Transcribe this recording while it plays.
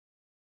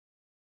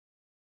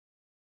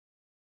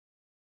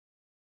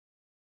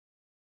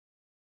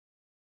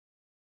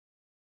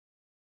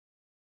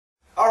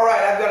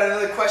I've got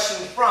another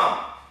question from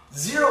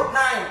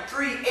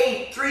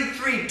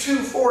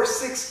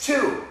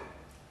 0938332462.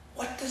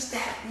 What does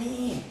that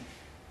mean?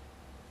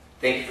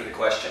 Thank you for the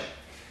question.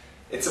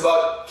 It's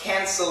about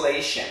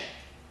cancellation.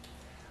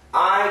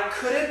 I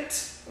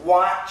couldn't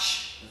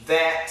watch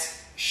that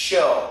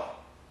show.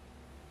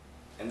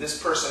 And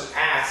this person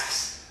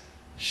asks,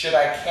 should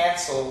I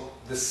cancel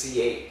the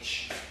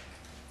CH?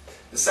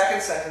 The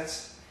second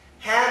sentence,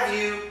 have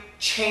you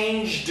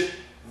changed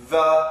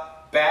the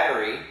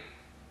battery?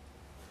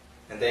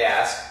 And they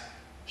ask,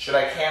 should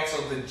I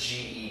cancel the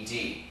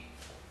GED?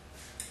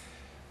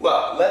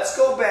 Well, let's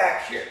go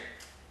back here.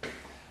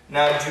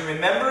 Now, do you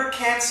remember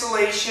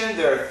cancellation?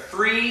 There are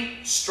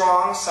 3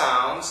 strong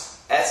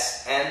sounds,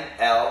 S, N,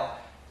 L,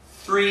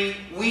 3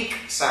 weak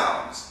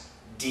sounds,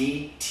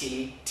 D,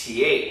 T,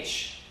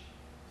 TH.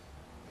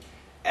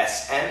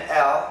 S, N,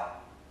 L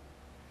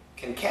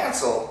can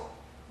cancel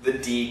the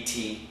D,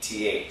 T,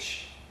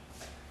 TH.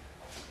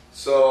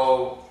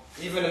 So,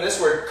 even in this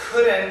word,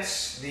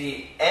 couldn't,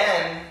 the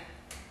N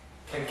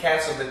can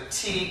cancel the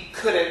T,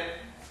 couldn't.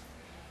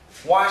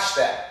 Watch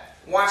that.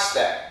 Watch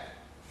that.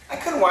 I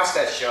couldn't watch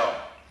that show.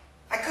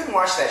 I couldn't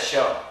watch that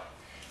show.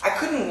 I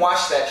couldn't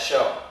watch that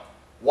show.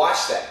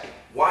 Watch that.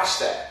 Watch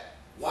that.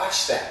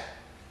 Watch that.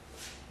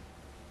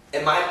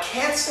 Am I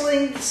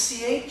canceling the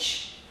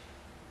CH?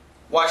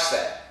 Watch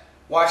that.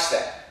 Watch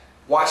that.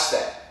 Watch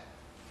that.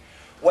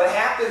 What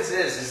happens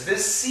is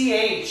this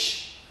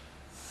CH,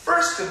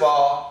 first of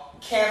all,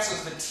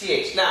 cancels the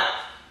TH. Now,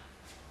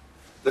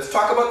 let's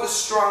talk about the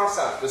strong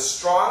sounds. The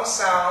strong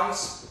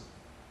sounds,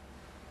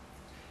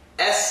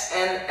 S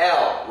and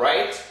L,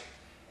 right?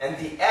 And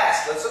the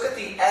S, let's look at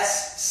the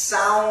S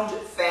sound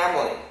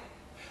family.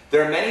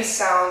 There are many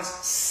sounds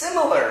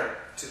similar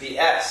to the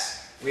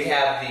S. We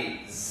have the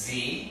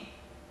Z,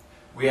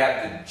 we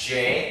have the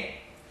J,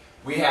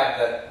 we have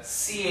the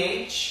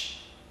CH,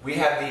 we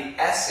have the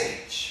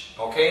SH,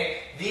 okay?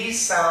 These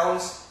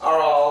sounds are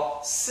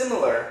all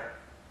similar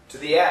to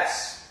the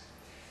S.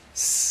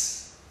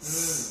 S,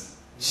 Z,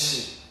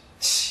 J,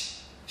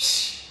 Ch,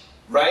 Sh,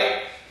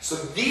 right? So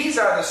these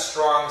are the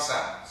strong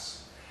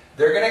sounds.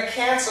 They're going to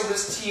cancel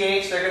this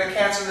TH, they're going to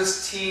cancel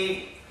this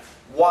T.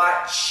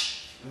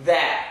 Watch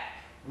that.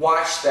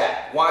 Watch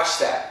that. Watch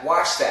that.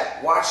 Watch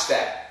that. Watch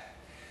that.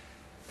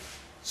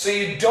 So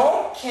you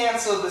don't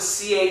cancel the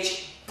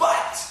CH,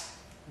 but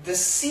the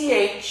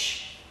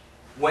CH,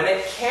 when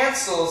it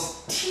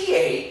cancels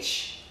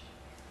TH,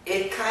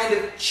 it kind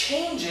of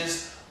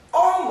changes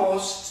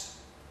almost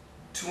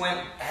to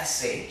an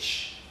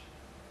SH.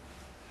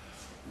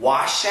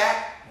 Wash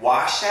that.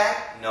 Wash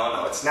that?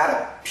 No, it's not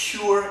a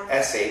pure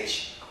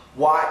SH.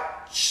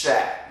 Watch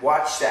that.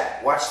 Watch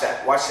that. Watch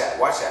that. Watch that.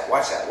 Watch that.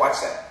 Watch that.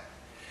 Watch that.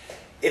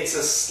 It's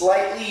a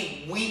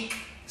slightly weak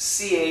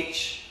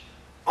CH,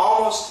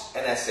 almost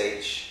an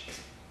SH.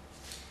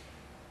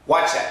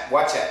 Watch that.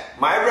 Watch that.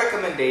 My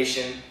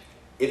recommendation,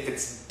 if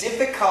it's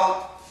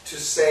difficult to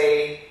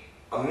say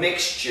a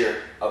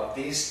mixture of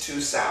these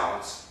 2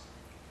 sounds,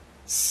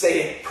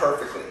 say it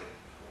perfectly.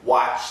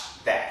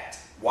 Watch that.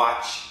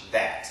 Watch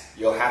that.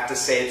 You'll have to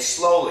say it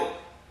slowly.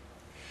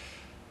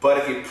 But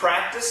if you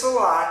practice a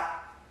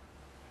lot,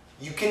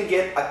 you can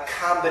get a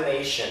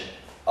combination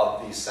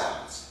of these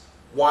sounds.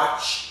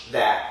 Watch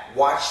that.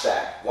 Watch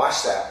that.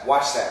 Watch that.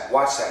 Watch that.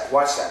 Watch that.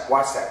 Watch that.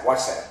 Watch that.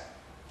 Watch that.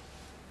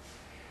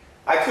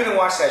 I couldn't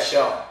watch that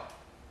show.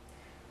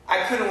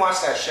 I couldn't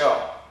watch that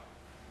show.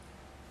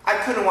 I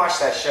couldn't watch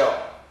that show.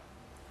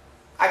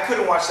 I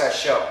couldn't watch that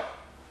show.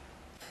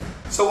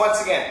 So once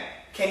again,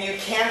 can you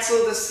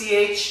cancel the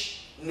CH?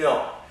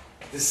 No.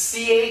 The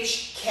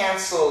CH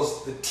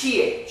cancels the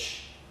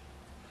TH,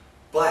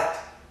 but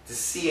the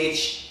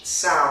CH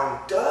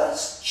sound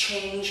does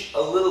change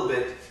a little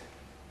bit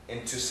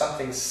into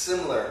something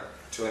similar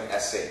to an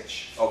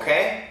SH,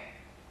 okay?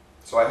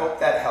 So I hope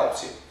that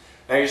helps you.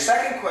 Now your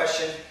second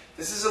question,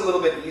 this is a little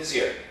bit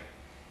easier.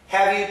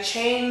 Have you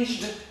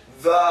changed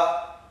the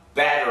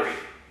battery?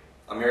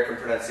 American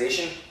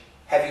pronunciation,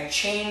 have you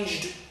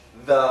changed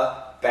the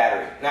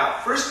battery? Now,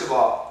 first of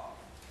all,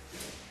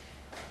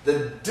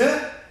 the D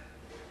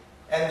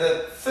and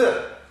the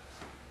Th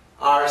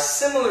are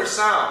similar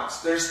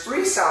sounds. There's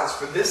 3 sounds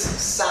for this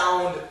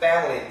sound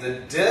family. The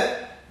D,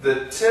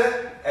 the T,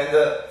 and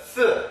the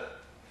Th.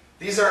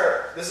 This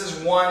is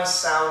one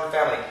sound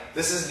family.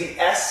 This is the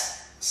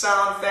S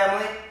sound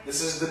family.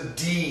 This is the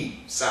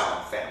D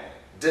sound family.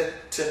 D,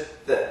 T,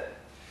 Th.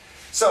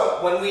 So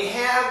when we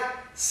have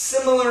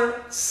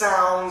similar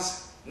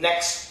sounds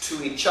next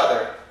to each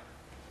other,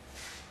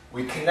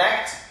 we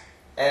connect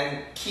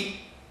and keep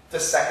the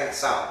second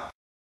sound.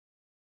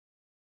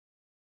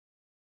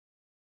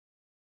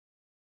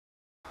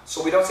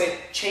 So we don't say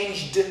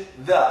changed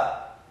the,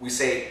 we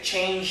say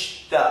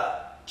changed the.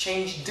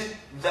 Changed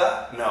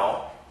the,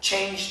 no.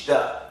 Changed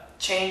the,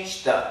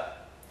 changed the,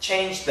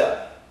 changed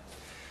the.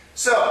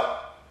 So,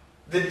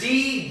 the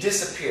D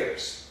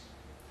disappears.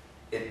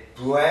 It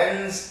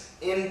blends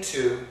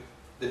into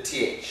the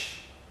TH.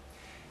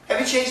 Have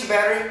you changed the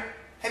battery?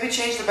 Have you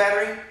changed the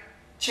battery?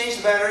 Change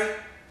the battery?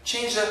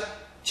 Change the,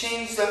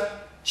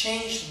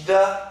 change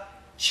the.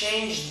 Have you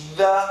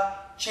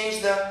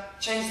changed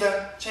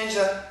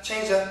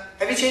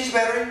the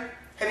battery?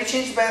 Have you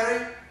changed the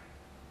battery?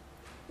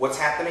 What's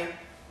happening?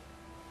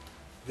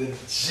 The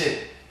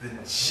j.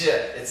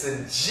 It's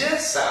a j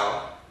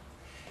sound,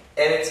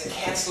 and it's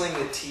canceling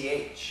the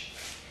th.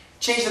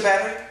 Change the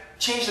battery.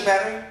 Change the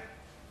battery.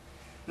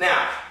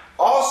 Now,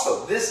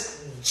 also,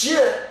 this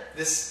j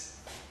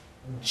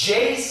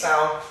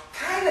sound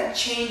kind of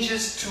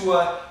changes to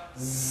a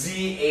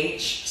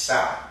zh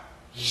sound.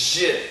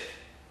 J,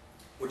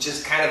 which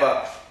is kind of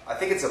a, I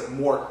think it's a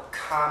more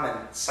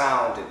common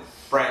sound in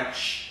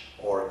French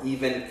or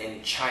even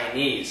in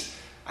Chinese.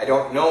 I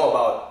don't know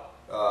about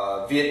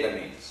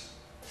Vietnamese.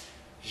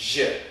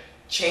 J,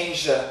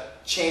 change the,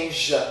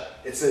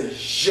 it's a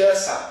j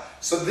sound.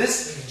 So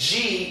this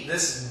j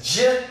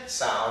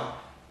sound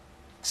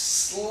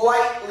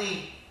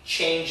slightly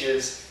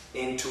changes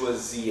into a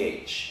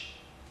zh.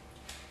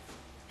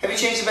 Have you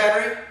changed the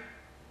battery?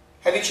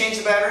 Have you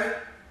changed the battery?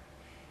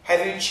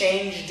 Have you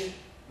changed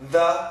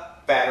the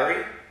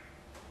battery?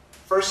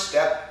 First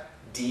step,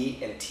 D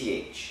and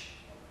TH.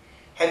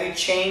 Have you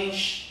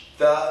changed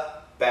the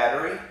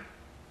battery?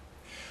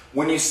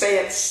 When you say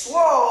it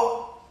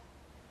slow,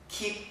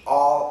 keep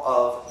all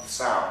of the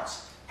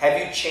sounds. Have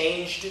you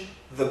changed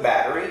the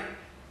battery?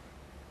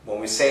 When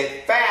we say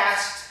it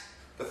fast,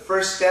 the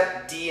first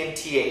step, D and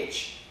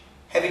TH.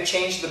 Have you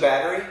changed the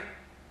battery?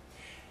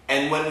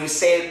 And when we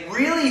say it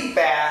really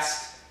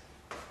fast,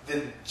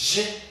 the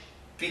j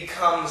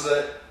becomes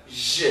a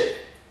j.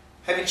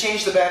 Have you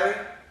changed the battery?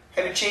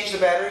 Have you changed the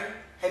battery?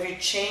 Have you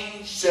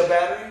changed the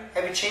battery?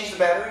 Have you changed the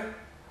battery?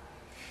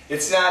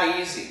 It's not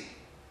easy.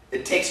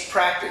 It takes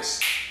practice,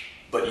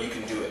 but you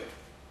can do it.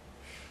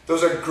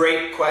 Those are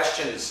great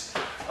questions.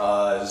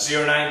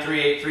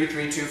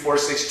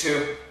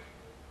 0938332462.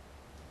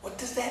 What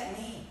does that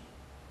mean?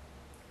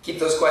 Keep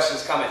those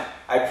questions coming.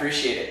 I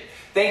appreciate it.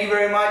 Thank you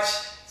very much.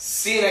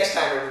 See you next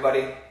time,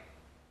 everybody.